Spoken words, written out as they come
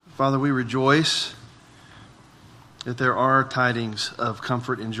Father, we rejoice that there are tidings of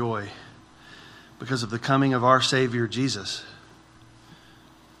comfort and joy because of the coming of our Savior, Jesus.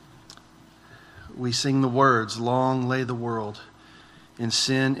 We sing the words, "Long lay the world in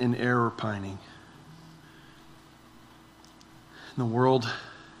sin and error pining." And the world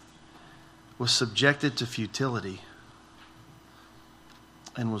was subjected to futility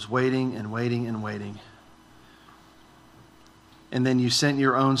and was waiting and waiting and waiting. And then you sent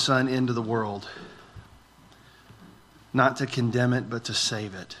your own Son into the world, not to condemn it, but to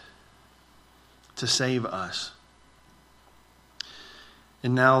save it, to save us.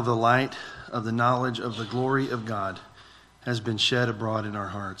 And now the light of the knowledge of the glory of God has been shed abroad in our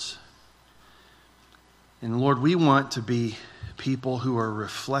hearts. And Lord, we want to be people who are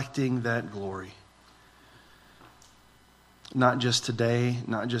reflecting that glory. Not just today,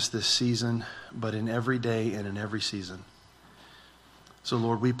 not just this season, but in every day and in every season. So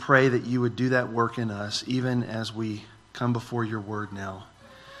Lord, we pray that you would do that work in us, even as we come before your word now.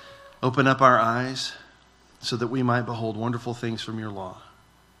 Open up our eyes so that we might behold wonderful things from your law.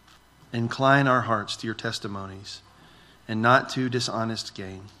 Incline our hearts to your testimonies and not to dishonest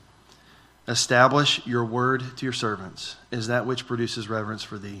gain. Establish your word to your servants as that which produces reverence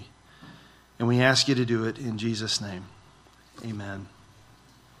for thee. And we ask you to do it in Jesus' name. Amen.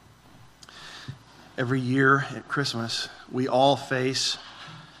 Every year at Christmas, we all face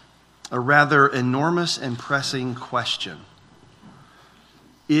a rather enormous and pressing question.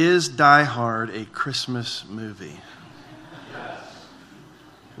 Is Die Hard a Christmas movie? Yes.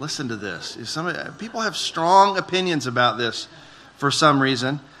 Listen to this. People have strong opinions about this for some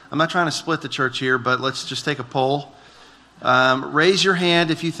reason. I'm not trying to split the church here, but let's just take a poll. Raise your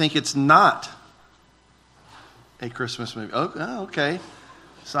hand if you think it's not a Christmas movie. Oh, okay.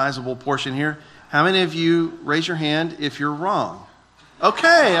 Sizable portion here. How many of you raise your hand if you're wrong?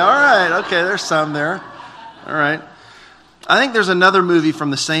 Okay, all right. Okay, there's some there. All right. I think there's another movie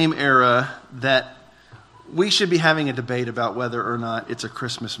from the same era that we should be having a debate about whether or not it's a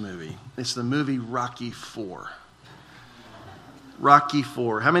Christmas movie. It's the movie Rocky IV. Rocky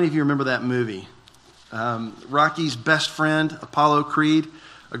IV. How many of you remember that movie? Rocky's best friend, Apollo Creed,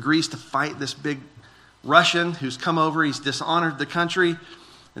 agrees to fight this big Russian who's come over. He's dishonored the country.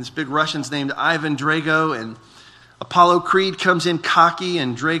 And this big Russian's named Ivan Drago. And Apollo Creed comes in cocky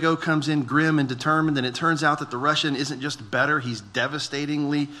and Drago comes in grim and determined. And it turns out that the Russian isn't just better, he's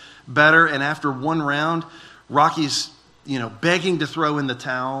devastatingly better. And after one round, Rocky's begging to throw in the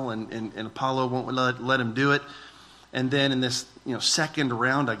towel and Apollo won't let him do it. And then in this second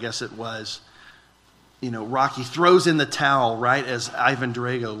round, I guess it was, Rocky throws in the towel right as Ivan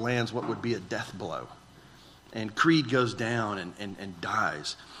Drago lands what would be a death blow. And Creed goes down and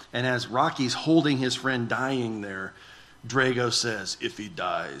dies. And as Rocky's holding his friend dying there, Drago says, "If he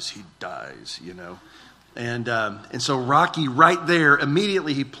dies, he dies," And so Rocky right there,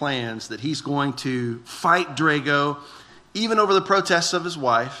 immediately he plans that he's going to fight Drago, even over the protests of his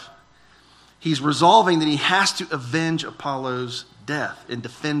wife. He's resolving that he has to avenge Apollo's death and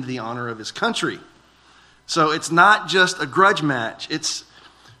defend the honor of his country. So it's not just a grudge match. It's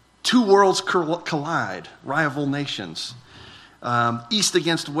two worlds collide, rival nations. East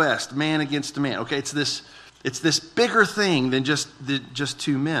against West, man against man. Okay, it's this bigger thing than just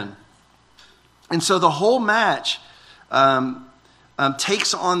two men. And so the whole match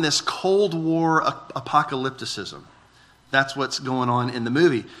takes on this Cold War apocalypticism. That's what's going on in the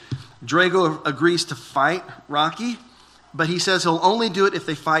movie. Drago agrees to fight Rocky, but he says he'll only do it if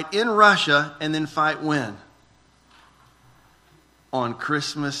they fight in Russia, and then fight when? On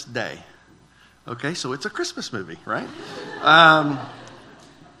Christmas Day. Okay, so it's a Christmas movie, right?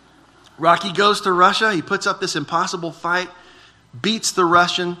 Rocky goes to Russia. He puts up this impossible fight, beats the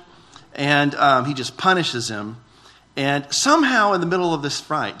Russian, and he just punishes him. And somehow in the middle of this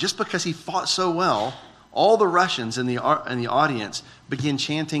fight, just because he fought so well, all the Russians in the audience begin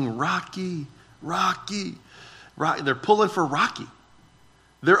chanting, "Rocky, Rocky, Rocky." They're pulling for Rocky.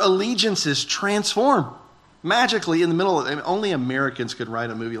 Their allegiances transform magically in the middle of it. Only Americans could write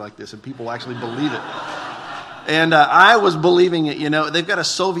a movie like this and people actually believe it. And I was believing it. They've got a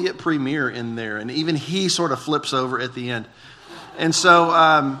Soviet premier in there, and even he sort of flips over at the end. And so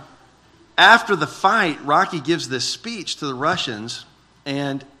after the fight, Rocky gives this speech to the Russians,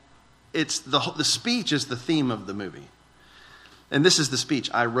 and it's the speech is the theme of the movie. And this is the speech.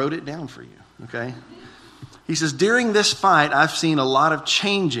 I wrote it down for you, okay? He says, "During this fight, I've seen a lot of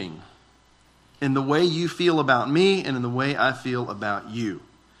changing in the way you feel about me and in the way I feel about you.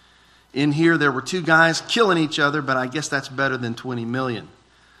 In here, there were two guys killing each other, but I guess that's better than 20 million.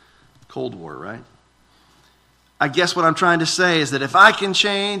 Cold War, right? I guess what I'm trying to say is that if I can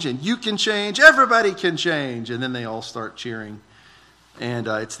change and you can change, everybody can change. And then they all start cheering. And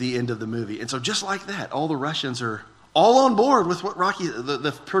it's the end of the movie. And so just like that, all the Russians are all on board with what Rocky,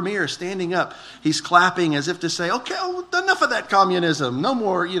 the premier, is standing up. He's clapping as if to say, okay, enough of that communism. No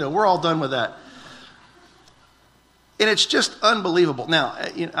more, we're all done with that. And it's just unbelievable. Now,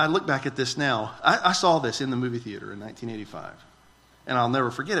 I look back at this now. I saw this in the movie theater in 1985. And I'll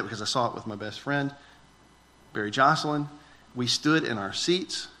never forget it because I saw it with my best friend, Barry Jocelyn. We stood in our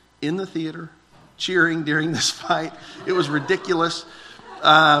seats in the theater cheering during this fight. It was ridiculous.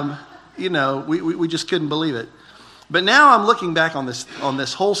 We just couldn't believe it. But now I'm looking back on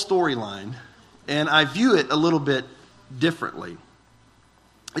this whole storyline, and I view it a little bit differently.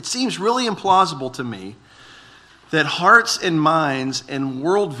 It seems really implausible to me that hearts and minds and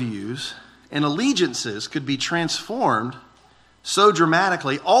worldviews and allegiances could be transformed so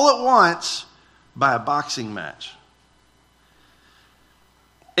dramatically all at once by a boxing match.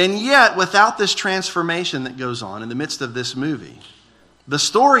 And yet, without this transformation that goes on in the midst of this movie, the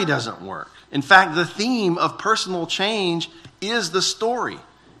story doesn't work. In fact, the theme of personal change is the story.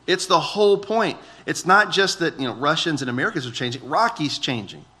 It's the whole point. It's not just that Russians and Americans are changing. Rocky's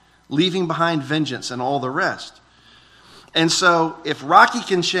changing, leaving behind vengeance and all the rest. And so, if Rocky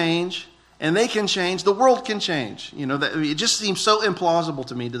can change and they can change, the world can change. It just seems so implausible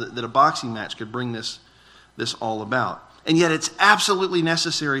to me that a boxing match could bring this all about. And yet, it's absolutely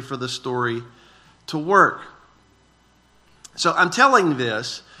necessary for the story to work. So I'm telling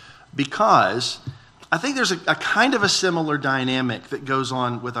this because I think there's a kind of a similar dynamic that goes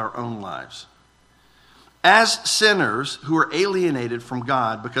on with our own lives. As sinners who are alienated from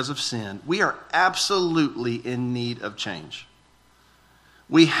God because of sin, we are absolutely in need of change.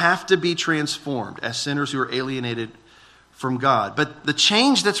 We have to be transformed as sinners who are alienated from God. But the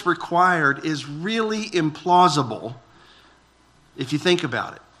change that's required is really implausible if you think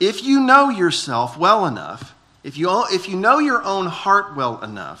about it. If you know yourself well enough, if you know your own heart well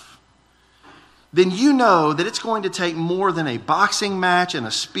enough, then you know that it's going to take more than a boxing match and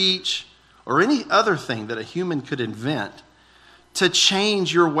a speech or any other thing that a human could invent to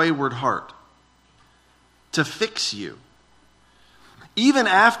change your wayward heart, to fix you. Even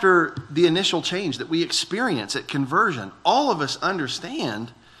after the initial change that we experience at conversion, all of us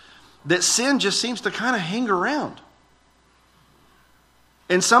understand that sin just seems to kind of hang around.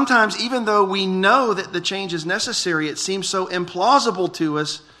 And sometimes, even though we know that the change is necessary, it seems so implausible to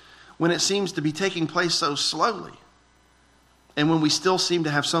us when it seems to be taking place so slowly. And when we still seem to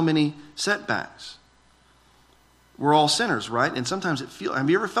have so many setbacks. We're all sinners, right? And sometimes have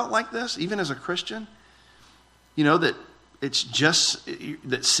you ever felt like this, even as a Christian? That it's just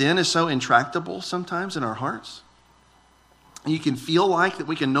that sin is so intractable sometimes in our hearts. And you can feel like that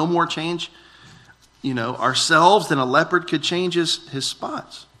we can no more change ourselves than a leopard could change his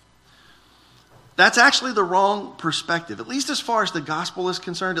spots. That's actually the wrong perspective, at least as far as the gospel is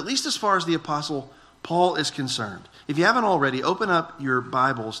concerned, at least as far as the Apostle Paul is concerned. If you haven't already, open up your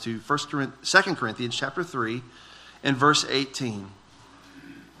Bibles to 2 Corinthians chapter 3 and verse 18.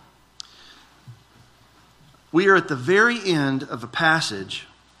 We are at the very end of a passage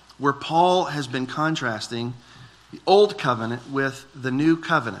where Paul has been contrasting the old covenant with the new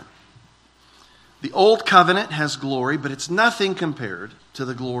covenant. The old covenant has glory, but it's nothing compared to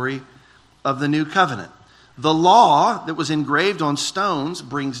the glory of the new covenant. The law that was engraved on stones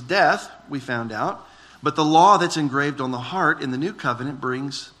brings death, we found out, but the law that's engraved on the heart in the new covenant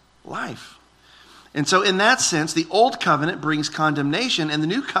brings life. And so in that sense, the old covenant brings condemnation and the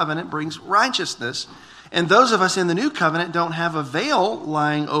new covenant brings righteousness. And those of us in the new covenant don't have a veil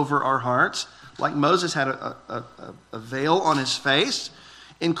lying over our hearts, like Moses had a veil on his face.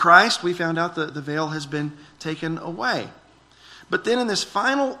 In Christ, we found out that the veil has been taken away. But then in this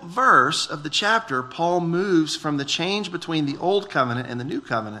final verse of the chapter, Paul moves from the change between the old covenant and the new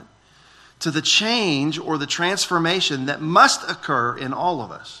covenant to the change or the transformation that must occur in all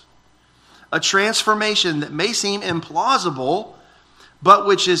of us. A transformation that may seem implausible, but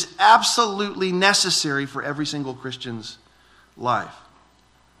which is absolutely necessary for every single Christian's life.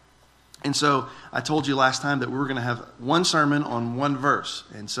 And so I told you last time that we were going to have one sermon on one verse.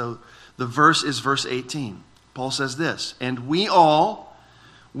 And so the verse is verse 18. Paul says this, "And we all,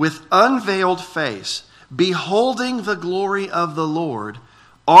 with unveiled face, beholding the glory of the Lord,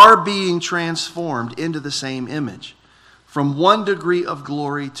 are being transformed into the same image, from one degree of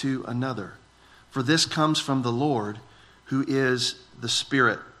glory to another. For this comes from the Lord, who is the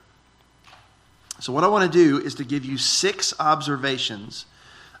Spirit." So what I want to do is to give you 6 observations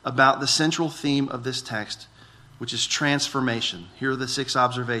about the central theme of this text which is transformation. Here are the 6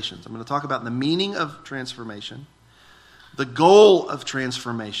 observations. I'm going to talk about the meaning of transformation, the goal of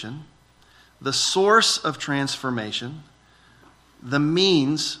transformation, the source of transformation, the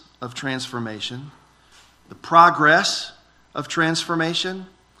means of transformation, the progress of transformation,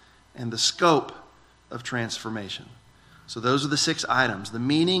 and the scope of transformation. So those are the 6 items: the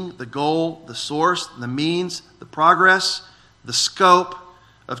meaning, the goal, the source, the means, the progress, the scope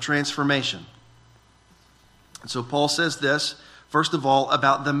of transformation. And so Paul says this, first of all,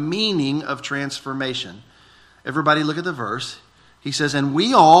 about the meaning of transformation. Everybody look at the verse. He says, "And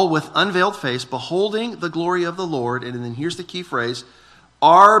we all, with unveiled face, beholding the glory of the Lord," and then here's the key phrase,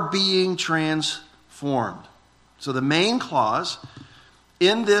 "are being transformed." So the main clause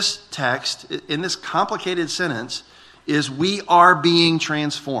in this text, in this complicated sentence, is we are being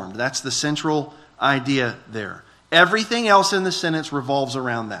transformed. That's the central idea there. Everything else in the sentence revolves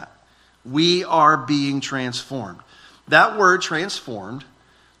around that. We are being transformed. That word transformed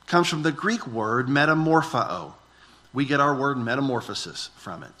comes from the Greek word metamorpho. We get our word metamorphosis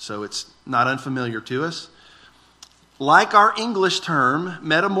from it, so it's not unfamiliar to us. Like our English term,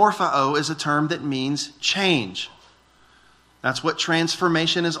 metamorpho is a term that means change. That's what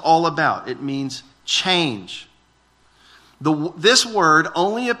transformation is all about. It means change. This word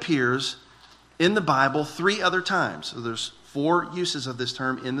only appears in the Bible 3 other times. So there's 4 uses of this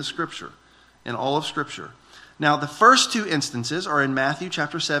term in the Scripture, in all of Scripture. Now, the first 2 instances are in Matthew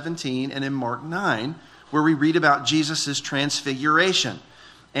chapter 17 and in Mark 9, where we read about Jesus' transfiguration.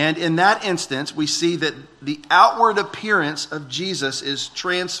 And in that instance, we see that the outward appearance of Jesus is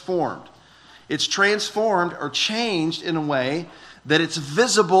transformed. It's transformed or changed in a way that it's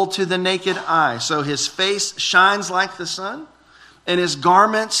visible to the naked eye. So his face shines like the sun, and his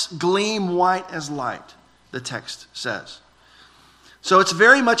garments gleam white as light, the text says. So it's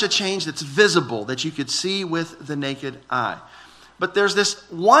very much a change that's visible, that you could see with the naked eye. But there's this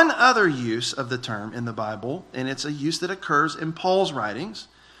one other use of the term in the Bible, and it's a use that occurs in Paul's writings,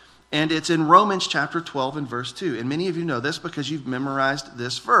 and it's in Romans chapter 12 and verse 2. And many of you know this because you've memorized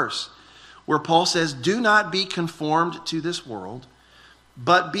this verse, where Paul says, "Do not be conformed to this world,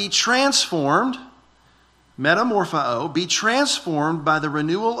 but be transformed," metamorpho, "be transformed by the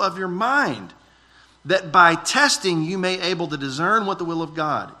renewal of your mind, that by testing you may able to discern what the will of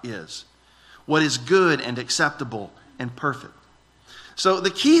God is, what is good and acceptable and perfect." So the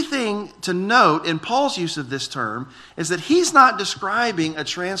key thing to note in Paul's use of this term is that he's not describing a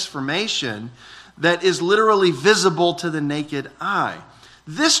transformation that is literally visible to the naked eye.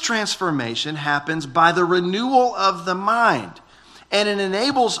 This transformation happens by the renewal of the mind, and it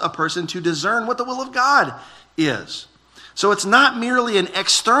enables a person to discern what the will of God is. So it's not merely an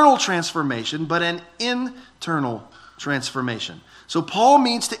external transformation, but an internal transformation. So Paul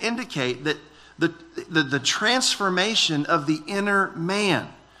means to indicate that the transformation of the inner man,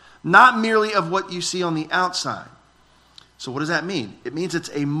 not merely of what you see on the outside. So what does that mean? It means it's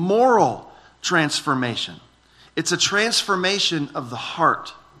a moral transformation. It's a transformation of the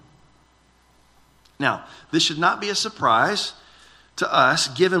heart. Now, this should not be a surprise to us,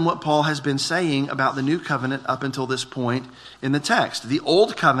 given what Paul has been saying about the new covenant up until this point in the text. The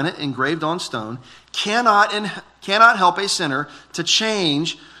old covenant engraved on stone cannot help a sinner to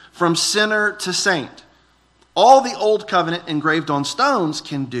change from sinner to saint. All the old covenant engraved on stones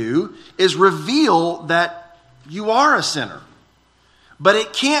can do is reveal that you are a sinner. But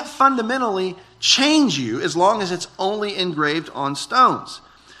it can't fundamentally change you as long as it's only engraved on stones.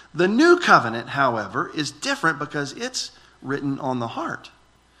 The new covenant, however, is different because it's written on the heart.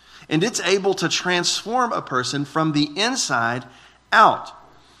 And it's able to transform a person from the inside out.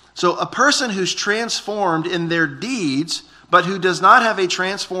 So a person who's transformed in their deeds, but who does not have a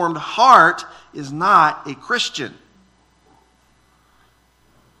transformed heart, is not a Christian.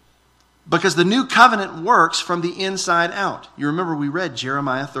 Because the new covenant works from the inside out. You remember we read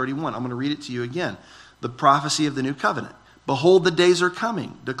Jeremiah 31. I'm going to read it to you again. The prophecy of the new covenant. "Behold, the days are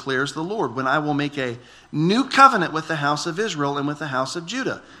coming, declares the Lord, when I will make a new covenant with the house of Israel and with the house of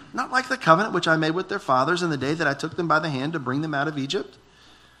Judah. Not like the covenant which I made with their fathers in the day that I took them by the hand to bring them out of Egypt.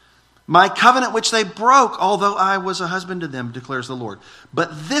 My covenant which they broke, although I was a husband to them, declares the Lord.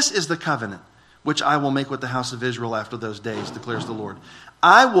 But this is the covenant which I will make with the house of Israel after those days, declares the Lord.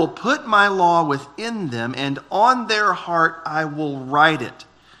 I will put my law within them, and on their heart I will write it.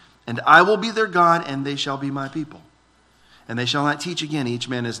 And I will be their God, and they shall be my people. And they shall not teach again each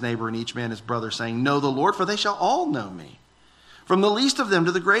man his neighbor and each man his brother, saying, Know the Lord, for they shall all know me. From the least of them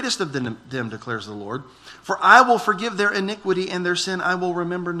to the greatest of them, declares the Lord. For I will forgive their iniquity, and their sin I will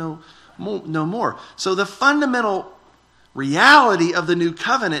remember no more. So the fundamental reality of the new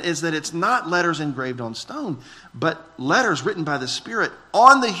covenant is that it's not letters engraved on stone, but letters written by the Spirit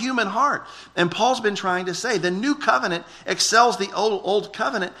on the human heart. And Paul's been trying to say the new covenant excels the old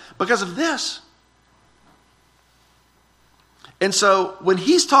covenant because of this. And so when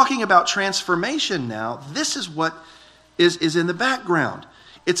he's talking about transformation now, this is what is in the background.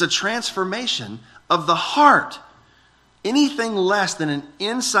 It's a transformation of the heart. Anything less than an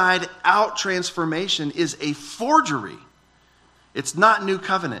inside-out transformation is a forgery. It's not new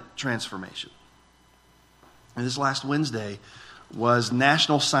covenant transformation. And this last Wednesday was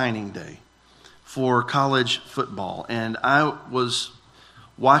National Signing Day for college football. And I was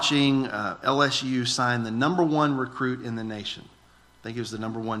watching LSU sign the number one recruit in the nation. I think he was the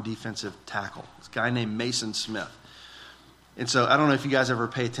number one defensive tackle. This guy named Mason Smith. And so I don't know if you guys ever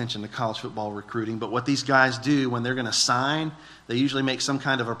pay attention to college football recruiting, but what these guys do when they're going to sign, they usually make some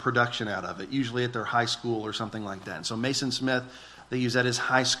kind of a production out of it, usually at their high school or something like that. And so Mason Smith, they use at his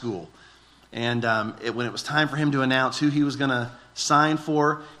high school. And when it was time for him to announce who he was going to sign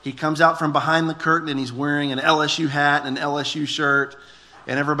for, he comes out from behind the curtain and he's wearing an LSU hat and an LSU shirt.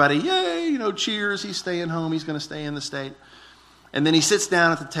 And everybody, yay, cheers, he's staying home, he's going to stay in the state. And then he sits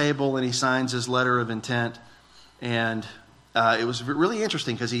down at the table and he signs his letter of intent. And it was really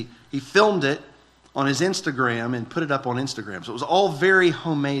interesting because he filmed it on his Instagram and put it up on Instagram. So it was all very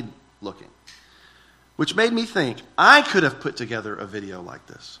homemade looking, which made me think I could have put together a video like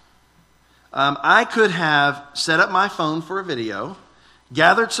this. I could have set up my phone for a video,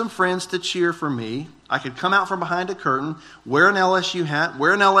 gathered some friends to cheer for me. I could come out from behind a curtain, wear an LSU hat,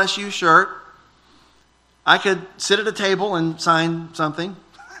 wear an LSU shirt. I could sit at a table and sign something.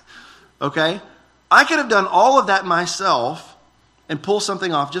 Okay? I could have done all of that myself and pull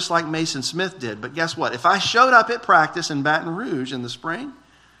something off just like Mason Smith did. But guess what? If I showed up at practice in Baton Rouge in the spring,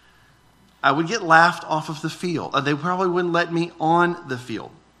 I would get laughed off of the field. They probably wouldn't let me on the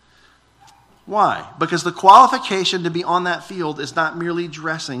field. Why? Because the qualification to be on that field is not merely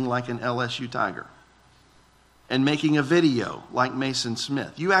dressing like an LSU Tiger and making a video like Mason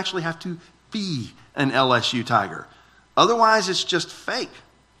Smith. You actually have to be an LSU Tiger. Otherwise, it's just fake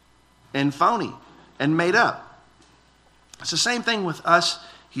and phony and made up. It's the same thing with us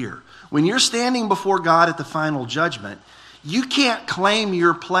here. When you're standing before God at the final judgment, you can't claim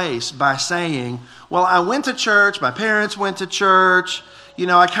your place by saying, well, I went to church, my parents went to church,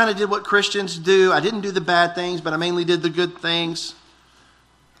 I kind of did what Christians do. I didn't do the bad things, but I mainly did the good things.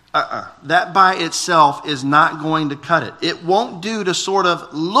 That by itself is not going to cut it. It won't do to sort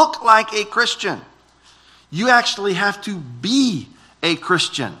of look like a Christian. You actually have to be a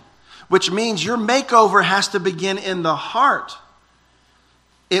Christian, which means your makeover has to begin in the heart.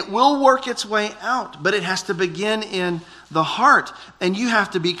 It will work its way out, but it has to begin in the heart. And you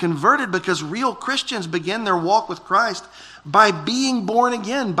have to be converted because real Christians begin their walk with Christ by being born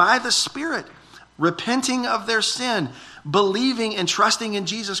again by the Spirit, repenting of their sin, believing and trusting in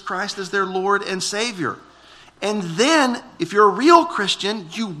Jesus Christ as their Lord and Savior. And then, if you're a real Christian,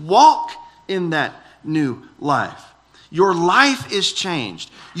 you walk in that new life. Your life is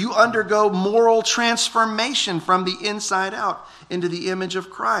changed. You undergo moral transformation from the inside out into the image of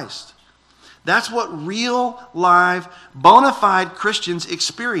Christ. That's what real, live, bona fide Christians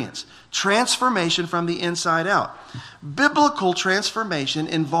experience. Transformation from the inside out. Biblical transformation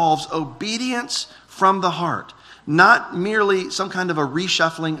involves obedience from the heart, not merely some kind of a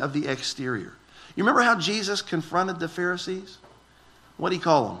reshuffling of the exterior. You remember how Jesus confronted the Pharisees? What did he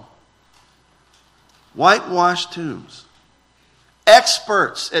call them? Whitewashed tombs.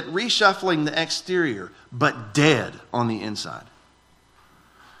 Experts at reshuffling the exterior, but dead on the inside.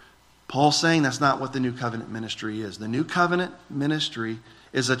 Paul's saying that's not what the new covenant ministry is. The new covenant ministry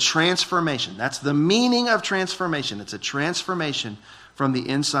is a transformation. That's the meaning of transformation. It's a transformation from the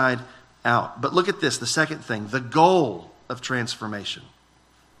inside out. But look at this, the second thing, the goal of transformation.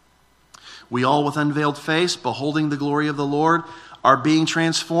 We all with unveiled face, beholding the glory of the Lord, are being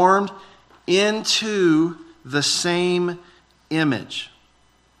transformed into the same image.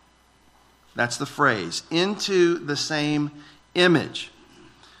 That's the phrase, into the same image.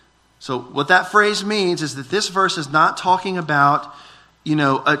 So what that phrase means is that this verse is not talking about,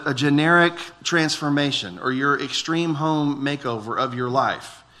 a generic transformation or your extreme home makeover of your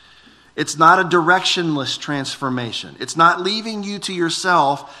life. It's not a directionless transformation. It's not leaving you to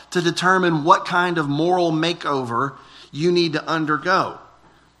yourself to determine what kind of moral makeover you need to undergo.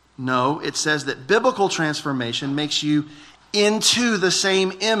 No, it says that biblical transformation makes you into the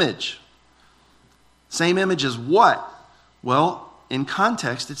same image. Same image as what? Well, in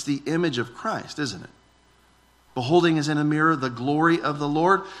context, it's the image of Christ, isn't it? Beholding as in a mirror the glory of the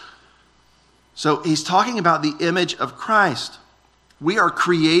Lord. So he's talking about the image of Christ. We are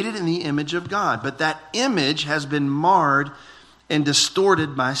created in the image of God, but that image has been marred and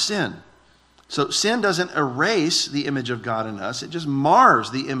distorted by sin. So sin doesn't erase the image of God in us, it just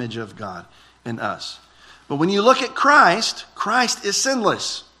mars the image of God in us. But when you look at Christ, Christ is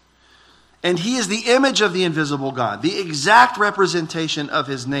sinless. And he is the image of the invisible God, the exact representation of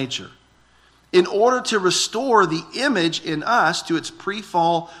his nature. In order to restore the image in us to its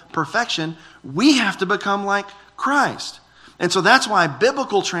pre-fall perfection, we have to become like Christ. And so that's why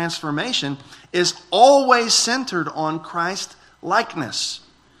biblical transformation is always centered on Christ likeness.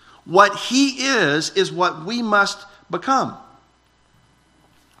 What he is what we must become.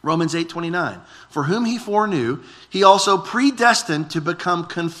 Romans 8:29. For whom he foreknew, he also predestined to become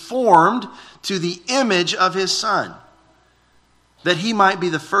conformed to the image of his Son, that he might be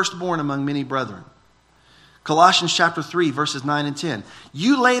the firstborn among many brethren. Colossians chapter 3, verses 9 and 10.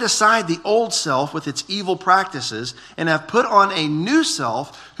 You laid aside the old self with its evil practices and have put on a new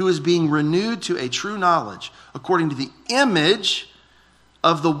self who is being renewed to a true knowledge, according to the image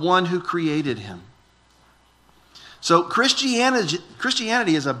of the one who created him. So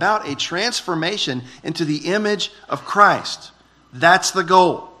Christianity is about a transformation into the image of Christ. That's the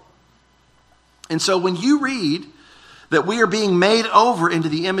goal. And so when you read that we are being made over into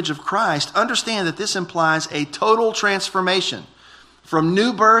the image of Christ, understand that this implies a total transformation from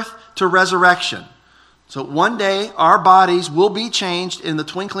new birth to resurrection. So one day our bodies will be changed in the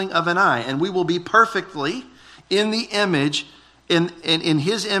twinkling of an eye, and we will be perfectly in the image, in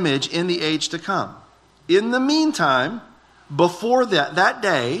his image in the age to come. In the meantime, before that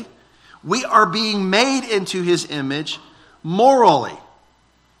day, we are being made into his image morally,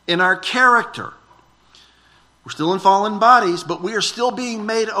 in our character. We're still in fallen bodies, but we are still being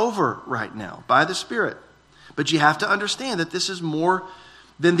made over right now by the Spirit. But you have to understand that this is more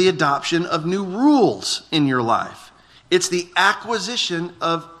than the adoption of new rules in your life. It's the acquisition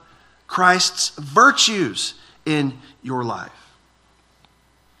of Christ's virtues in your life.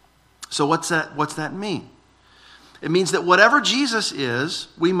 So what's that mean? It means that whatever Jesus is,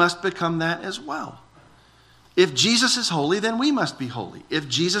 we must become that as well. If Jesus is holy, then we must be holy. If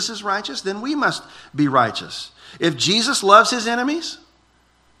Jesus is righteous, then we must be righteous. If Jesus loves his enemies,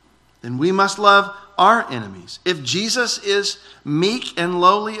 then we must love our enemies. If Jesus is meek and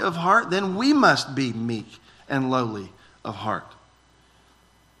lowly of heart, then we must be meek and lowly of heart.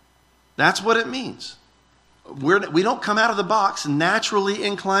 That's what it means. We don't come out of the box naturally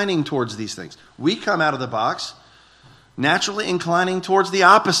inclining towards these things. We come out of the box naturally inclining towards the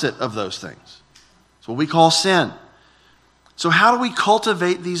opposite of those things. It's what we call sin. So how do we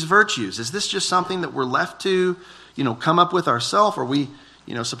cultivate these virtues? Is this just something that we're left to, come up with ourselves? Are we,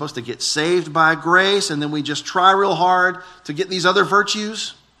 supposed to get saved by grace and then we just try real hard to get these other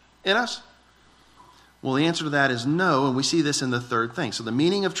virtues in us? Well, the answer to that is no, and we see this in the third thing. So the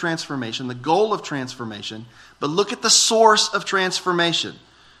meaning of transformation, the goal of transformation, but look at the source of transformation.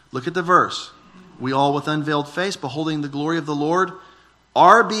 Look at the verse. We all with unveiled face, beholding the glory of the Lord,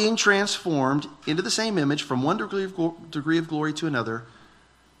 are being transformed into the same image from one degree of glory to another.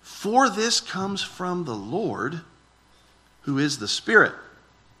 For this comes from the Lord, who is the Spirit.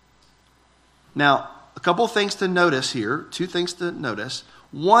 Now, a couple of things to notice here, two things to notice.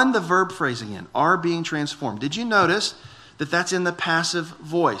 One, the verb phrase again, are being transformed. Did you notice that that's in the passive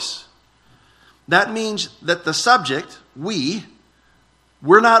voice? That means that the subject, we're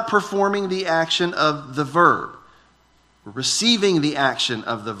not performing the action of the verb. We're receiving the action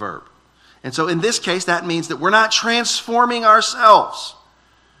of the verb. And so in this case, that means that we're not transforming ourselves.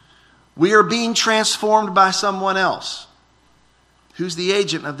 We are being transformed by someone else. Who's the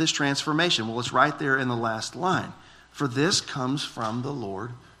agent of this transformation? Well, it's right there in the last line. For this comes from the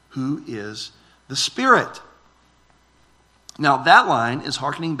Lord, who is the Spirit. Now, that line is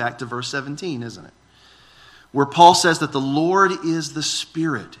hearkening back to verse 17, isn't it? Where Paul says that the Lord is the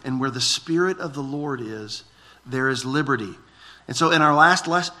Spirit, and where the Spirit of the Lord is, there is liberty. And so in our last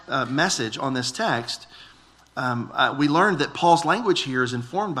message on this text, we learned that Paul's language here is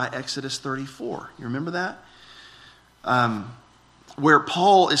informed by Exodus 34. You remember that? Where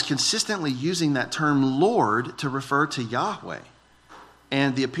Paul is consistently using that term Lord to refer to Yahweh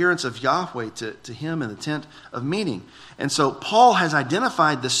and the appearance of Yahweh to him in the tent of meeting. And so Paul has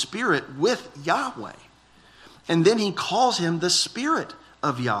identified the Spirit with Yahweh. And then he calls him the Spirit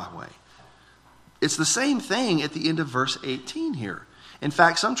of Yahweh. It's the same thing at the end of verse 18 here. In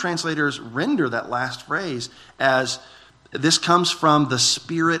fact, some translators render that last phrase as this comes from the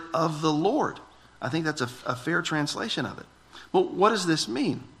Spirit of the Lord. I think that's a fair translation of it. Well, what does this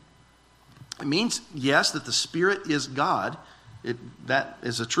mean? It means, yes, that the Spirit is God That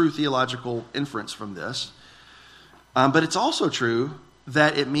is a true theological inference from this. But it's also true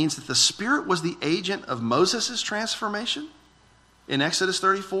that it means that the Spirit was the agent of Moses' transformation in Exodus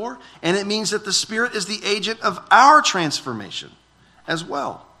 34, and it means that the Spirit is the agent of our transformation as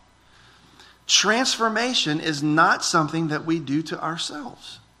well. Transformation is not something that we do to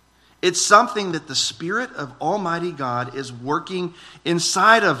ourselves. It's something that the Spirit of Almighty God is working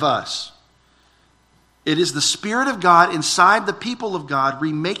inside of us. It is the Spirit of God inside the people of God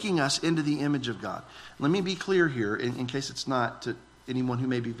remaking us into the image of God. Let me be clear here, in case it's not to anyone who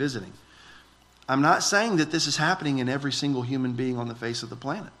may be visiting. I'm not saying that this is happening in every single human being on the face of the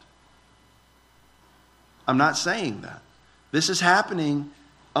planet. I'm not saying that. This is happening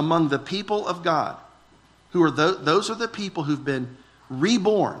among the people of God, who are those are the people who've been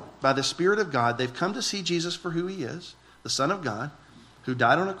reborn by the Spirit of God. They've come to see Jesus for who he is, the Son of God, who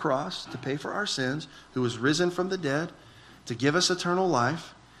died on a cross to pay for our sins, who was risen from the dead to give us eternal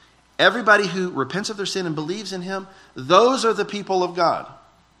life. Everybody who repents of their sin and believes in him, those are the people of God.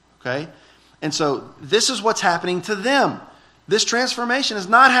 Okay? And so this is what's happening to them. This transformation is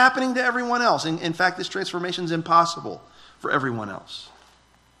not happening to everyone else. In fact, this transformation is impossible for everyone else.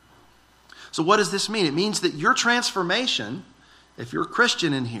 So what does this mean? It means that your transformation, if you're a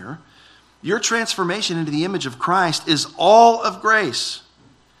Christian in here, your transformation into the image of Christ is all of grace.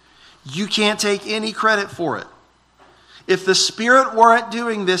 You can't take any credit for it. If the Spirit weren't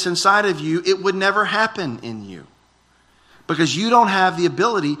doing this inside of you, it would never happen in you. Because you don't have the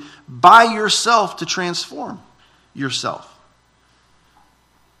ability by yourself to transform yourself.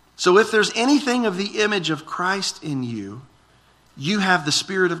 So if there's anything of the image of Christ in you, you have the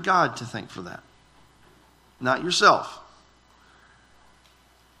Spirit of God to thank for that. Not yourself.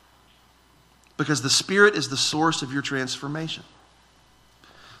 Because the Spirit is the source of your transformation.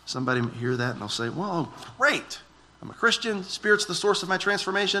 Somebody might hear that and they'll say, well, great. I'm a Christian. The Spirit's the source of my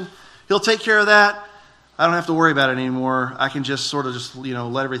transformation. He'll take care of that. I don't have to worry about it anymore. I can just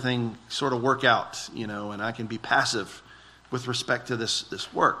let everything sort of work out, and I can be passive with respect to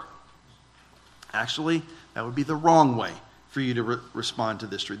this work. Actually, that would be the wrong way for you to respond to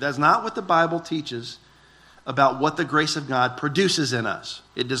this truth. That's not what the Bible teaches about what the grace of God produces in us.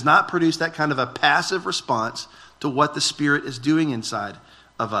 It does not produce that kind of a passive response to what the Spirit is doing inside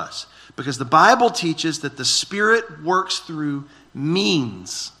of us. Because the Bible teaches that the Spirit works through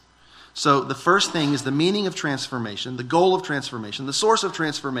means. So the first thing is the meaning of transformation, the goal of transformation, the source of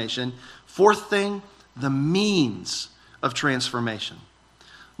transformation. Fourth thing, the means of transformation.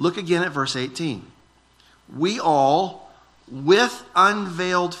 Look again at verse 18. We all, with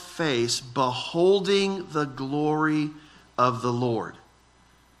unveiled face, beholding the glory of the Lord,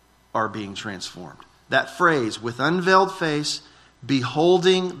 are being transformed. That phrase, with unveiled face,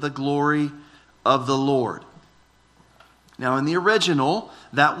 beholding the glory of the Lord. Now, in the original,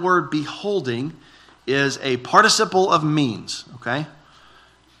 that word beholding is a participle of means, okay?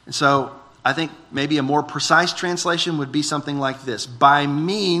 And so I think maybe a more precise translation would be something like this. By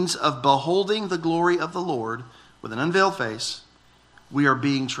means of beholding the glory of the Lord with an unveiled face, we are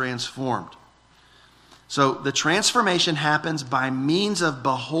being transformed. So the transformation happens by means of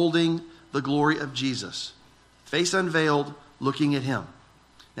beholding the glory of Jesus. Face unveiled, looking at him.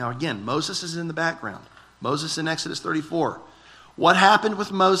 Now again, Moses is in the background. Moses in Exodus 34. What happened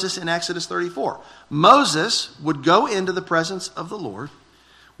with Moses in Exodus 34? Moses would go into the presence of the Lord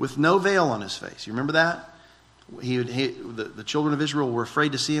with no veil on his face. You remember that? The children of Israel were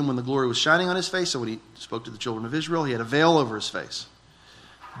afraid to see him when the glory was shining on his face. So when he spoke to the children of Israel, he had a veil over his face.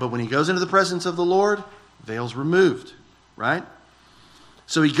 But when he goes into the presence of the Lord, veil's removed, right?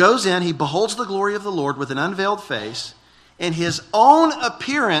 So he goes in, he beholds the glory of the Lord with an unveiled face, and his own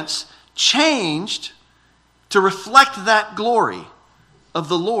appearance changed to reflect that glory of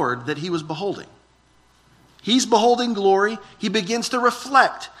the Lord that he was beholding. He's beholding glory. He begins to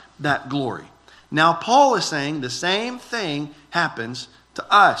reflect that glory. Now, Paul is saying the same thing happens to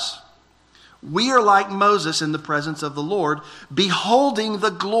us. We are like Moses in the presence of the Lord, beholding the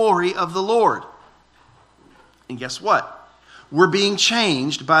glory of the Lord. And guess what? We're being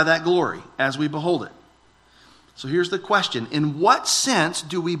changed by that glory as we behold it. So here's the question. In what sense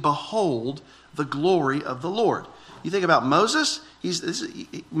do we behold the glory of the Lord? You think about Moses.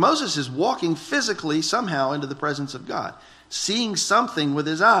 Moses is walking physically somehow into the presence of God, seeing something with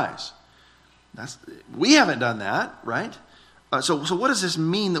his eyes. We haven't done that, right? So what does this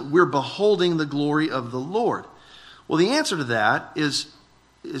mean that we're beholding the glory of the Lord? Well, the answer to that is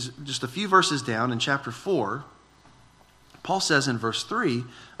just a few verses down in chapter 4. Paul says in verse 3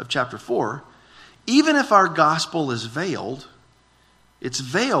 of chapter 4, even if our gospel is veiled, it's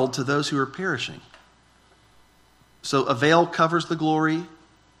veiled to those who are perishing. So a veil covers the glory,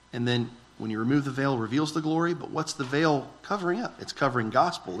 and then when you remove the veil, it reveals the glory. But what's the veil covering up? It's covering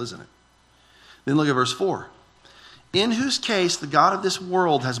gospel, isn't it? Then look at verse 4. In whose case the God of this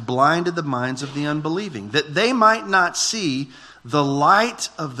world has blinded the minds of the unbelieving, that they might not see the light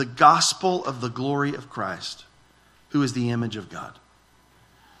of the gospel of the glory of Christ, who is the image of God.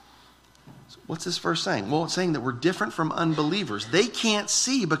 So what's this verse saying? Well, it's saying that we're different from unbelievers. They can't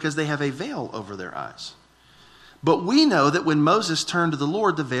see because they have a veil over their eyes. But we know that when Moses turned to the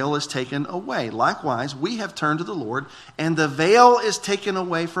Lord, the veil is taken away. Likewise, we have turned to the Lord, and the veil is taken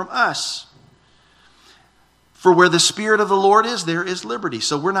away from us. For where the Spirit of the Lord is, there is liberty.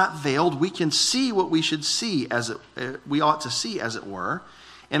 So we're not veiled. We can see what we should see, we ought to see, as it were.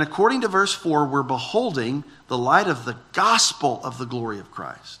 And according to verse 4, we're beholding the light of the gospel of the glory of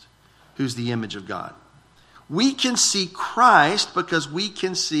Christ, who's the image of God. We can see Christ because we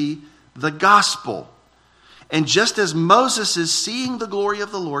can see the gospel. And just as Moses is seeing the glory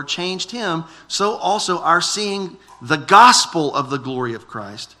of the Lord changed him, so also our seeing the gospel of the glory of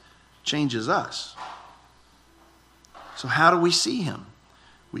Christ changes us. So how do we see him?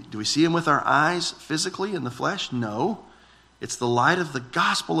 Do we see him with our eyes physically in the flesh? No. It's the light of the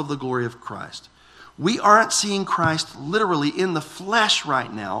gospel of the glory of Christ. We aren't seeing Christ literally in the flesh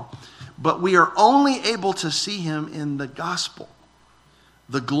right now, but we are only able to see him in the gospel.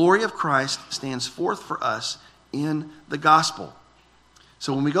 The glory of Christ stands forth for us in the gospel.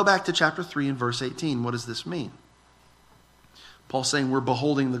 So when we go back to chapter 3 and verse 18, what does this mean? Paul's saying we're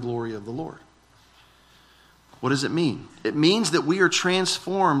beholding the glory of the Lord. What does it mean? It means that we are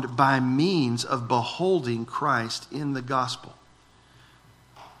transformed by means of beholding Christ in the gospel.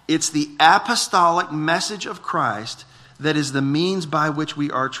 It's the apostolic message of Christ that is the means by which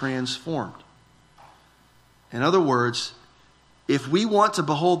we are transformed. In other words, if we want to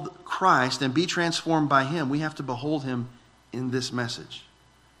behold Christ and be transformed by him, we have to behold him in this message,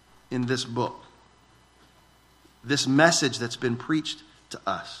 in this book. This message that's been preached to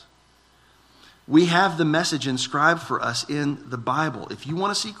us. We have the message inscribed for us in the Bible. If you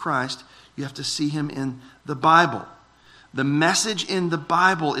want to see Christ, you have to see him in the Bible. The message in the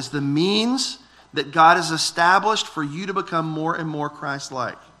Bible is the means that God has established for you to become more and more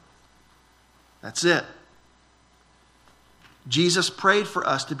Christ-like. That's it. Jesus prayed for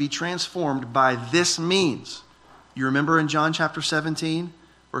us to be transformed by this means. You remember in John chapter 17,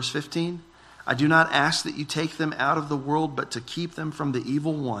 verse 15? I do not ask that you take them out of the world, but to keep them from the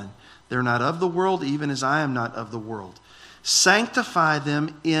evil one. They're not of the world, even as I am not of the world. Sanctify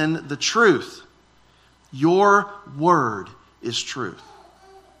them in the truth. Your word is truth.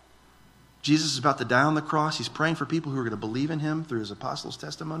 Jesus is about to die on the cross. He's praying for people who are going to believe in him through his apostles'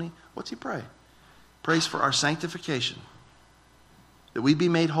 testimony. What's he pray? He prays for our sanctification, that we be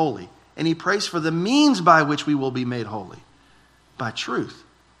made holy. And he prays for the means by which we will be made holy, by truth.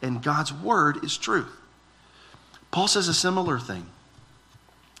 And God's word is truth. Paul says a similar thing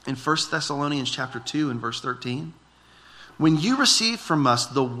in 1 Thessalonians chapter 2 and verse 13. When you received from us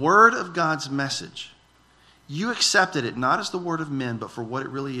the word of God's message, you accepted it not as the word of men, but for what it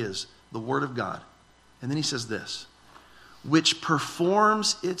really is, the word of God. And then he says this, which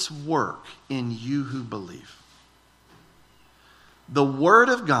performs its work in you who believe. The word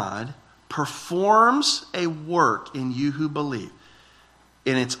of God performs a work in you who believe.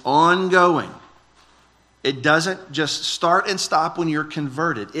 And it's ongoing. It doesn't just start and stop when you're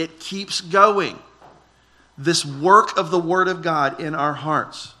converted. It keeps going. This work of the Word of God in our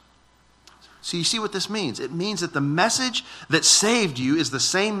hearts. So you see what this means? It means that the message that saved you is the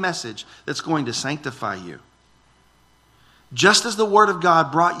same message that's going to sanctify you. Just as the Word of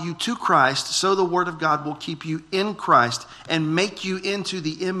God brought you to Christ, so the Word of God will keep you in Christ and make you into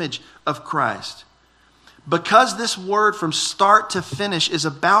the image of Christ. Because this Word from start to finish is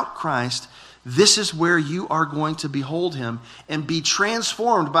about Christ, this is where you are going to behold him and be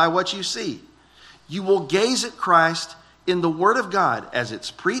transformed by what you see. You will gaze at Christ in the Word of God as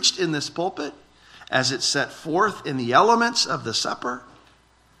it's preached in this pulpit, as it's set forth in the elements of the supper,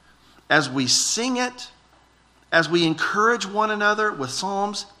 as we sing it, as we encourage one another with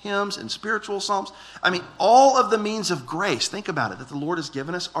psalms, hymns, and spiritual psalms. I mean, all of the means of grace, think about it, that the Lord has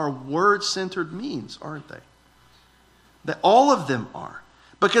given us are word-centered means, aren't they? That all of them are.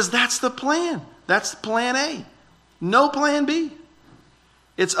 Because that's the plan. That's plan A. No plan B.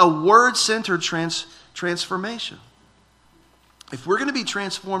 It's a word-centered transformation. If we're going to be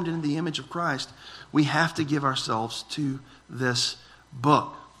transformed into the image of Christ, we have to give ourselves to this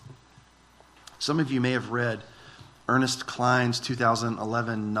book. Some of you may have read Ernest Cline's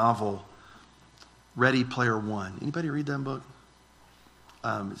 2011 novel, Ready Player One. Anybody read that book?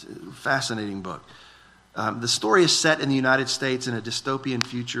 It's a fascinating book. The story is set in the United States in a dystopian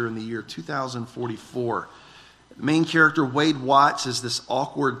future in the year 2044. The main character, Wade Watts, is this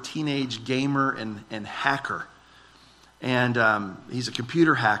awkward teenage gamer and hacker. And he's a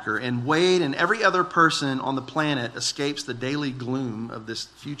computer hacker. And Wade and every other person on the planet escapes the daily gloom of this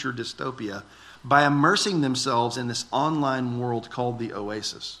future dystopia by immersing themselves in this online world called the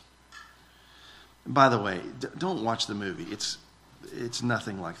Oasis. By the way, don't watch the movie. It's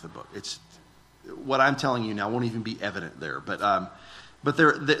nothing like the book. It's what I'm telling you now won't even be evident there. But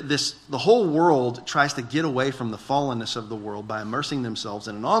the whole world tries to get away from the fallenness of the world by immersing themselves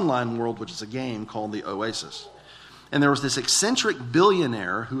in an online world, which is a game called the Oasis. And there was this eccentric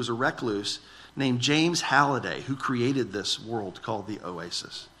billionaire who was a recluse named James Halliday who created this world called the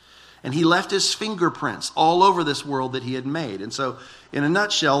Oasis. And he left his fingerprints all over this world that he had made. And so, in a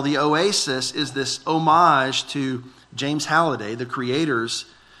nutshell, the Oasis is this homage to James Halliday, the creator's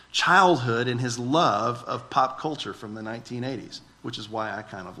childhood and his love of pop culture from the 1980s, which is why I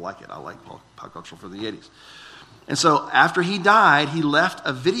kind of like it. I like pop culture from the 80s. And so after he died, he left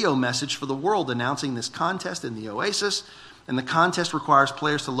a video message for the world announcing this contest in the Oasis. And the contest requires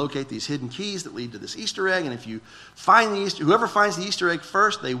players to locate these hidden keys that lead to this Easter egg. And if you find whoever finds the Easter egg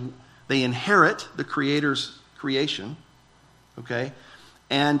first, they inherit the creator's creation, okay?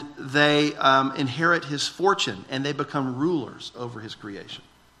 And they inherit his fortune, and they become rulers over his creation.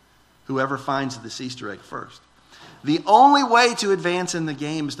 Whoever finds this Easter egg first. The only way to advance in the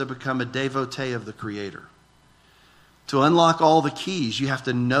game is to become a devotee of the creator. To unlock all the keys, you have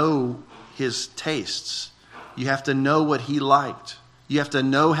to know his tastes. You have to know what he liked. You have to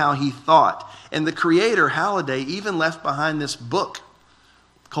know how he thought. And the creator, Halliday, even left behind this book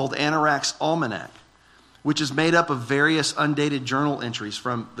called Anorak's Almanac, which is made up of various undated journal entries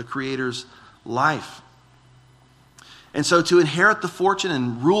from the creator's life. And so to inherit the fortune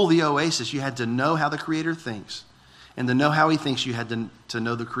and rule the Oasis, you had to know how the creator thinks. And to know how he thinks, you had to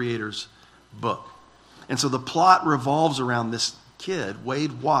know the creator's book. And so the plot revolves around this kid,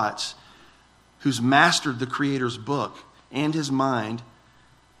 Wade Watts, who's mastered the creator's book and his mind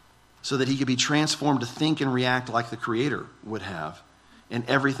so that he could be transformed to think and react like the creator would have. And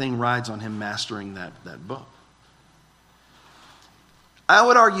everything rides on him mastering that book. I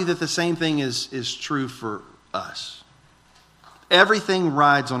would argue that the same thing is true for us. Everything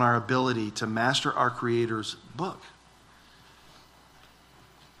rides on our ability to master our creator's book.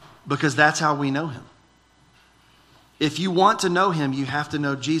 Because that's how we know him. If you want to know him, you have to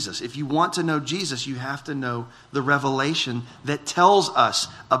know Jesus. If you want to know Jesus, you have to know the revelation that tells us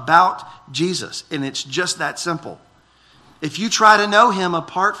about Jesus. And it's just that simple. If you try to know him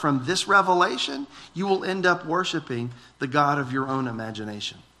apart from this revelation, you will end up worshiping the God of your own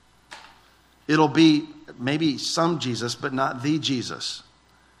imagination. It'll be maybe some Jesus, but not the Jesus.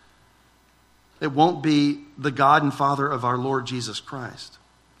 It won't be the God and Father of our Lord Jesus Christ.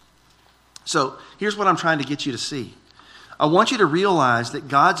 So here's what I'm trying to get you to see. I want you to realize that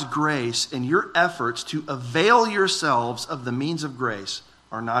God's grace and your efforts to avail yourselves of the means of grace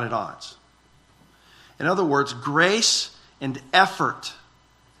are not at odds. In other words, grace and effort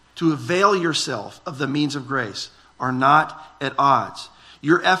to avail yourself of the means of grace are not at odds.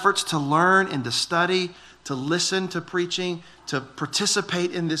 Your efforts to learn and to study, to listen to preaching, to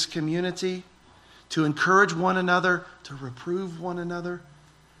participate in this community, to encourage one another, to reprove one another,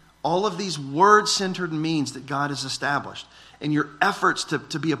 all of these word-centered means that God has established, and your efforts to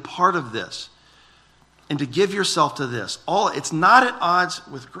be a part of this and to give yourself to this, it's not at odds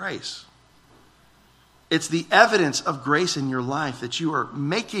with grace. It's the evidence of grace in your life that you are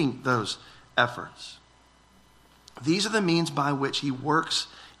making those efforts. These are the means by which he works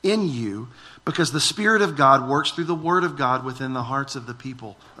in you because the Spirit of God works through the Word of God within the hearts of the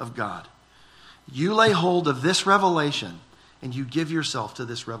people of God. You lay hold of this revelation and you give yourself to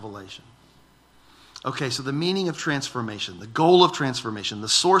this revelation. Okay, so the meaning of transformation, the goal of transformation, the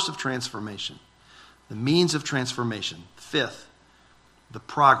source of transformation, the means of transformation. Fifth, the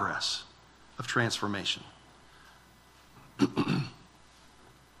progress of transformation.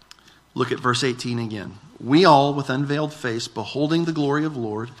 Look at verse 18 again. We all, with unveiled face, beholding the glory of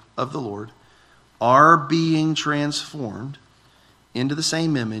the Lord, are being transformed into the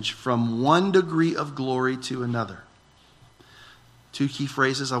same image from one degree of glory to another. Two key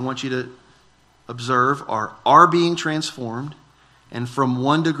phrases I want you to observe are being transformed and from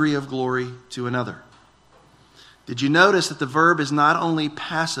one degree of glory to another. Did you notice that the verb is not only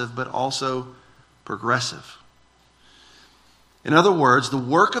passive but also progressive? In other words, the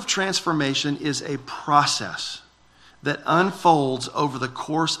work of transformation is a process that unfolds over the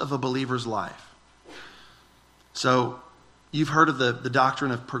course of a believer's life. So, you've heard of the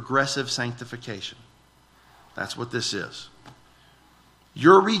doctrine of progressive sanctification. That's what this is.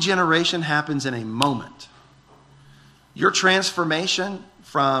 Your regeneration happens in a moment. Your transformation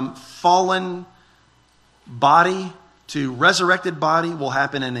from fallen body to resurrected body will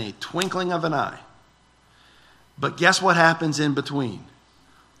happen in a twinkling of an eye. But guess what happens in between?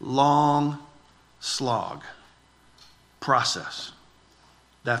 Long slog process.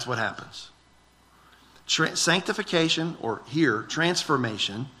 That's what happens. Sanctification, or here,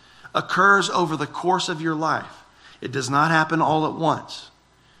 transformation, occurs over the course of your life. It does not happen all at once.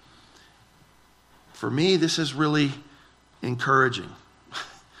 For me, this is really encouraging.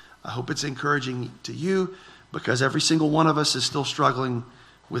 I hope it's encouraging to you, because every single one of us is still struggling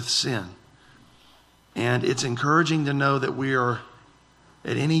with sin. And it's encouraging to know that we are,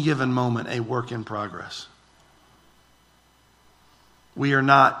 at any given moment, a work in progress. We are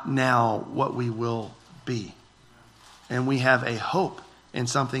not now what we will be. And we have a hope in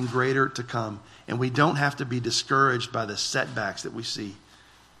something greater to come. And we don't have to be discouraged by the setbacks that we see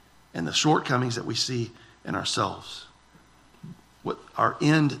and the shortcomings that we see in ourselves. What our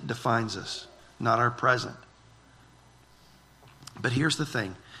end defines us, not our present. But here's the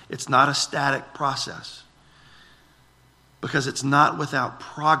thing. It's not a static process, because it's not without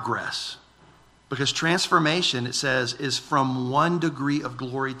progress. Because transformation, it says, is from one degree of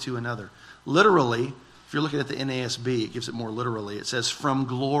glory to another. Literally, if you're looking at the NASB, it gives it more literally. It says from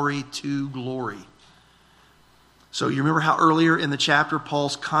glory to glory. So you remember how earlier in the chapter Paul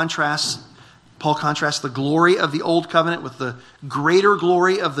contrasts the glory of the old covenant with the greater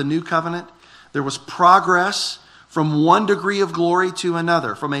glory of the new covenant? There was progress from one degree of glory to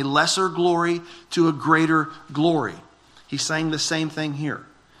another, from a lesser glory to a greater glory. He's saying the same thing here.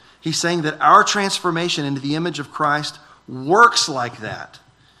 He's saying that our transformation into the image of Christ works like that.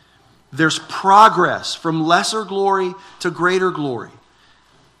 There's progress from lesser glory to greater glory,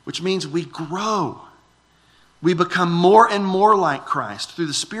 which means we grow. We become more and more like Christ through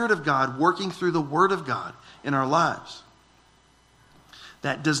the Spirit of God working through the Word of God in our lives.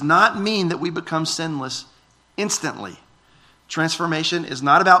 That does not mean that we become sinless instantly. Transformation is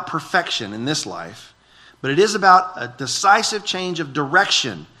not about perfection in this life, but it is about a decisive change of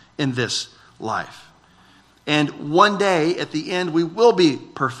direction in this life. And one day, at the end, we will be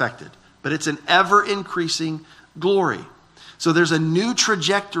perfected, but it's an ever-increasing glory. So there's a new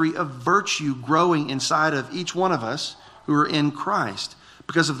trajectory of virtue growing inside of each one of us who are in Christ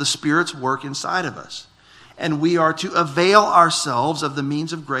because of the Spirit's work inside of us. And we are to avail ourselves of the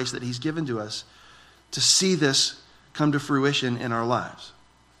means of grace that He's given to us to see this come to fruition in our lives.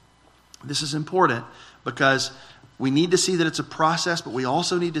 This is important because we need to see that it's a process, but we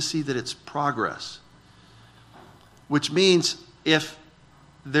also need to see that it's progress. Which means if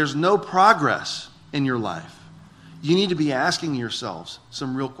there's no progress in your life, you need to be asking yourselves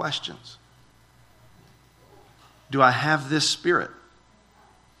some real questions. Do I have this Spirit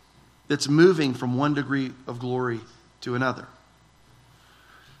that's moving from one degree of glory to another?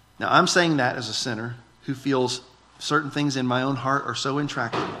 Now, I'm saying that as a sinner who feels certain things in my own heart are so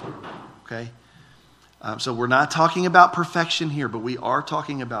intractable. Okay? So we're not talking about perfection here, but we are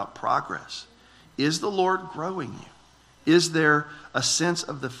talking about progress. Is the Lord growing you? Is there a sense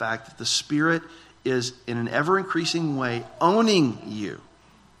of the fact that the Spirit is in an ever-increasing way owning you?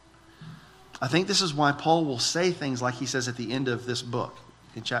 I think this is why Paul will say things like he says at the end of this book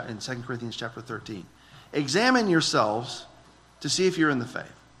in 2 Corinthians chapter 13. Examine yourselves to see if you're in the faith,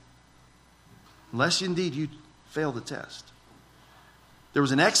 unless indeed you fail the test. There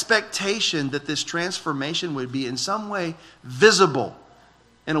was an expectation that this transformation would be in some way visible,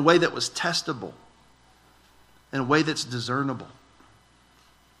 in a way that was testable, in a way that's discernible.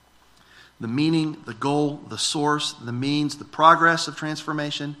 The meaning, the goal, the source, the means, the progress of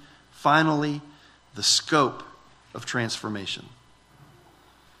transformation, finally, the scope of transformation.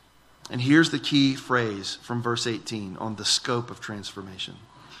 And here's the key phrase from verse 18 on the scope of transformation.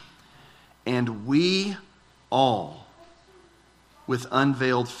 And we all, with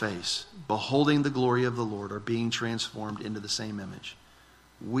unveiled face, beholding the glory of the Lord, are being transformed into the same image.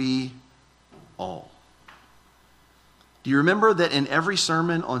 We all. Do you remember that in every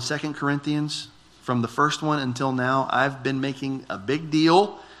sermon on 2 Corinthians, from the first one until now, I've been making a big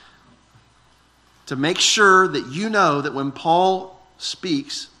deal to make sure that you know that when Paul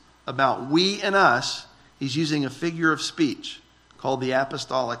speaks about we and us, he's using a figure of speech called the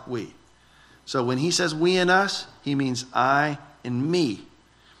apostolic we. So when he says we and us, he means I and me.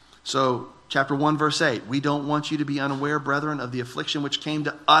 So chapter 1, verse 8, we don't want you to be unaware, brethren, of the affliction which came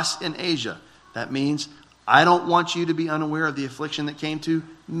to us in Asia. That means I don't want you to be unaware of the affliction that came to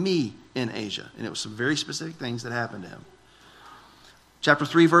me in Asia. And it was some very specific things that happened to him. Chapter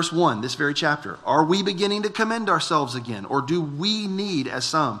 3, verse 1, this very chapter. Are we beginning to commend ourselves again? Or do we need, as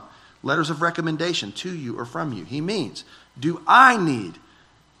some, letters of recommendation to you or from you? He means, do I need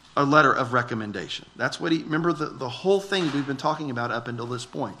a letter of recommendation? That's what remember the whole thing we've been talking about up until this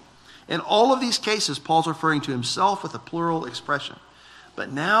point. In all of these cases, Paul's referring to himself with a plural expression.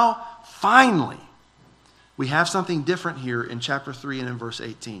 But now, finally, we have something different here in chapter 3 and in verse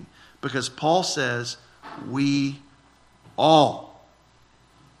 18. Because Paul says, we all.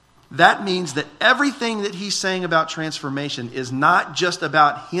 That means that everything that he's saying about transformation is not just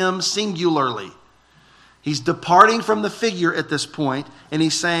about him singularly. He's departing from the figure at this point, and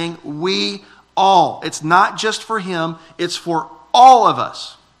he's saying, we all. It's not just for him, it's for all of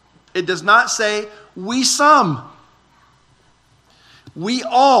us. It does not say, we some. We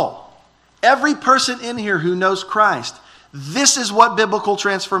all. Every person in here who knows Christ, this is what biblical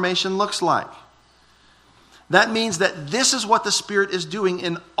transformation looks like. That means that this is what the Spirit is doing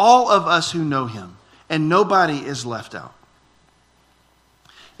in all of us who know him, and nobody is left out.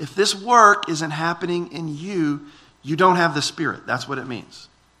 If this work isn't happening in you, you don't have the Spirit. That's what it means.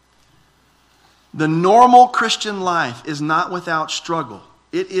 The normal Christian life is not without struggle.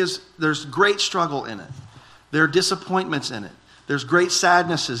 There's great struggle in it. There are disappointments in it. There's great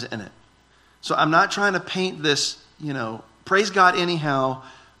sadnesses in it. So I'm not trying to paint this, praise God anyhow,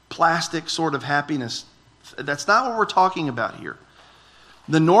 plastic sort of happiness. That's not what we're talking about here.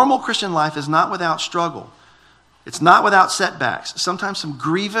 The normal Christian life is not without struggle. It's not without setbacks. Sometimes some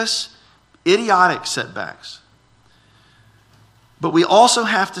grievous, idiotic setbacks. But we also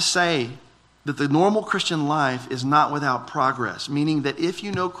have to say that the normal Christian life is not without progress, meaning that if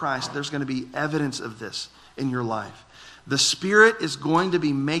you know Christ, there's going to be evidence of this in your life. The Spirit is going to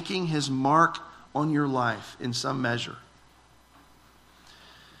be making his mark on your life in some measure.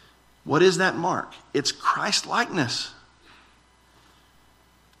 What is that mark? It's Christ-likeness.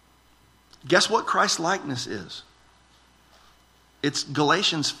 Guess what Christ-likeness is? It's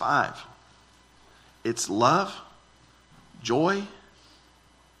Galatians 5. It's love, joy,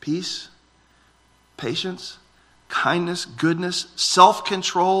 peace, patience, kindness, goodness,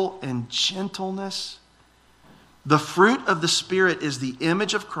 self-control, and gentleness. The fruit of the Spirit is the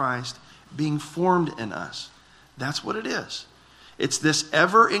image of Christ being formed in us. That's what it is. It's this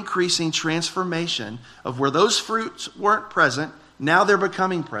ever-increasing transformation of where those fruits weren't present, now they're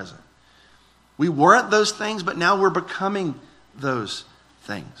becoming present. We weren't those things, but now we're becoming those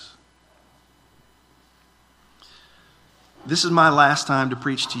things. This is my last time to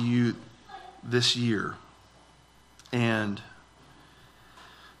preach to you this year. And,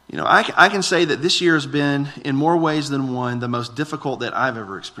 I can say that this year has been, in more ways than one, the most difficult that I've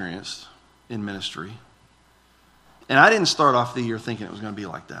ever experienced in ministry. And I didn't start off the year thinking it was going to be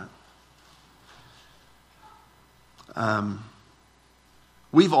like that.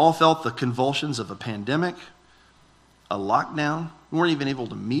 We've all felt the convulsions of a pandemic, a lockdown. We weren't even able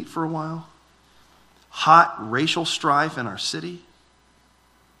to meet for a while. Hot racial strife in our city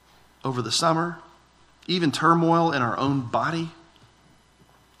over the summer. Even turmoil in our own body.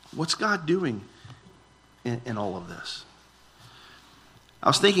 What's God doing in all of this? I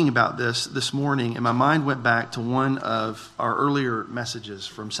was thinking about this morning, and my mind went back to one of our earlier messages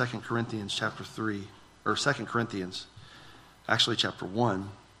from 2 Corinthians chapter 3, or 2 Corinthians, actually chapter 1.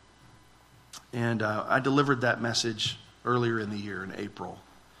 And I delivered that message earlier in the year in April.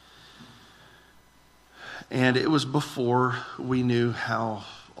 And it was before we knew how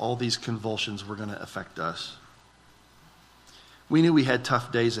all these convulsions were going to affect us. We knew we had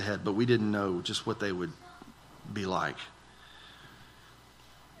tough days ahead, but we didn't know just what they would be like.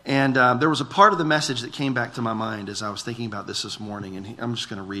 And there was a part of the message that came back to my mind as I was thinking about this morning, and I'm just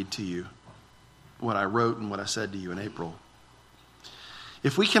going to read to you what I wrote and what I said to you in April.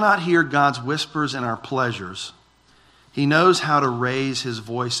 If we cannot hear God's whispers in our pleasures, he knows how to raise his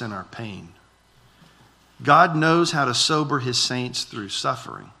voice in our pain. God knows how to sober his saints through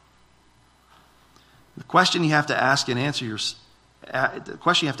suffering. The question you have to ask and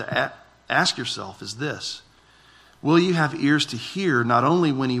ask yourself is this: will you have ears to hear not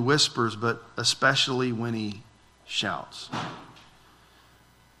only when he whispers, but especially when he shouts?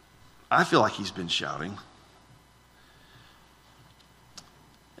 I feel like he's been shouting.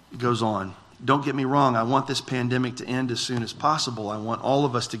 It goes on. Don't get me wrong. I want this pandemic to end as soon as possible. I want all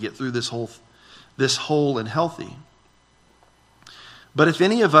of us to get through this whole and healthy. But if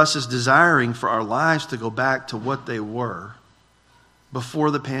any of us is desiring for our lives to go back to what they were before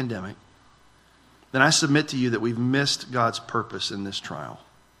the pandemic, then I submit to you that we've missed God's purpose in this trial.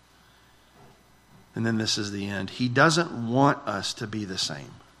 And then this is the end. He doesn't want us to be the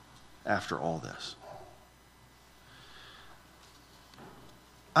same after all this.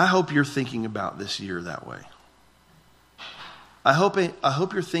 I hope you're thinking about this year that way. I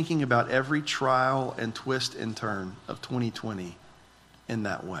hope you're thinking about every trial and twist and turn of 2020 in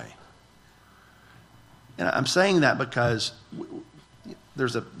that way. And I'm saying that because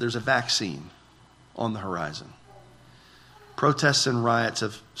there's a vaccine on the horizon. Protests and riots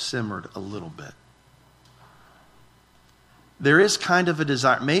have simmered a little bit. There is kind of a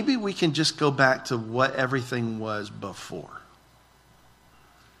desire. Maybe we can just go back to what everything was before.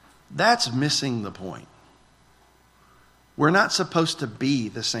 That's missing the point. We're not supposed to be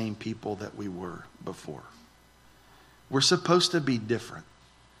the same people that we were before. We're supposed to be different.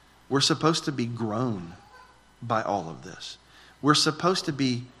 We're supposed to be grown by all of this. We're supposed to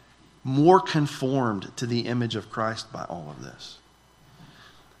be more conformed to the image of Christ by all of this.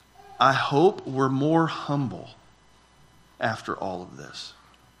 I hope we're more humble after all of this,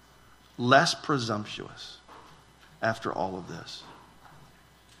 less presumptuous after all of this.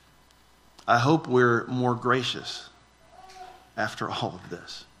 I hope we're more gracious after all of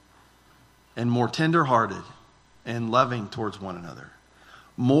this, and more tender-hearted and loving towards one another,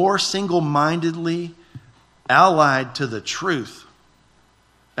 more single-mindedly allied to the truth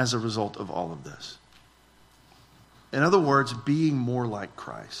as a result of all of this. In other words, being more like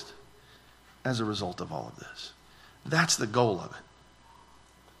Christ as a result of all of this. That's the goal of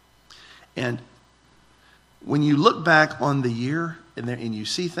it. And when you look back on the year and you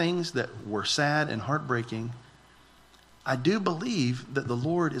see things that were sad and heartbreaking, I do believe that the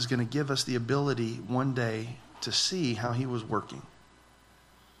Lord is going to give us the ability one day to see how He was working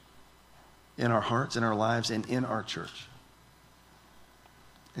in our hearts, in our lives, and in our church.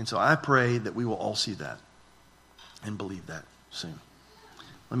 And so I pray that we will all see that and believe that soon.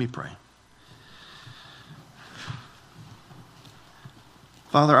 Let me pray.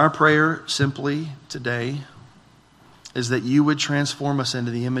 Father, our prayer simply today is that you would transform us into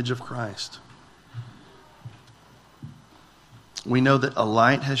the image of Christ. We know that a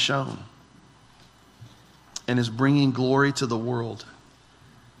light has shone and is bringing glory to the world.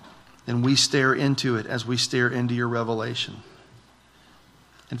 And we stare into it as we stare into your revelation.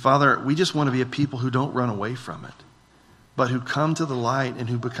 And Father, we just want to be a people who don't run away from it, but who come to the light and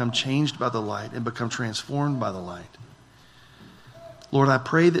who become changed by the light and become transformed by the light. Lord, I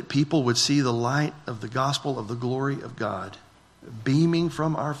pray that people would see the light of the gospel of the glory of God beaming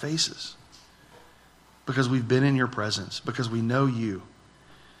from our faces because we've been in your presence, because we know you.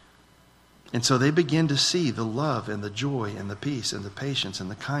 And so they begin to see the love and the joy and the peace and the patience and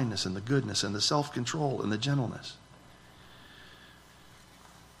the kindness and the goodness and the self-control and the gentleness.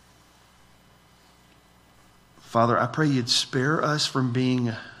 Father, I pray you'd spare us from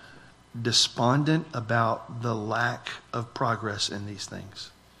being despondent about the lack of progress in these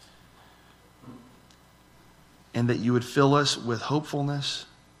things. And that you would fill us with hopefulness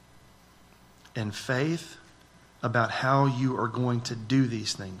and faith about how you are going to do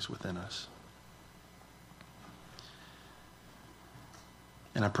these things within us.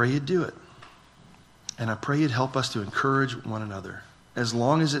 And I pray you'd do it. And I pray you'd help us to encourage one another as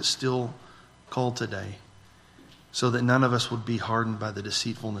long as it's still called today, so that none of us would be hardened by the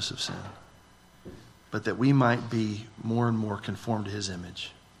deceitfulness of sin, but that we might be more and more conformed to his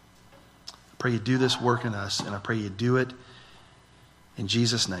image. I pray you do this work in us, and I pray you do it in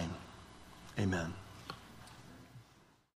Jesus' name. Amen.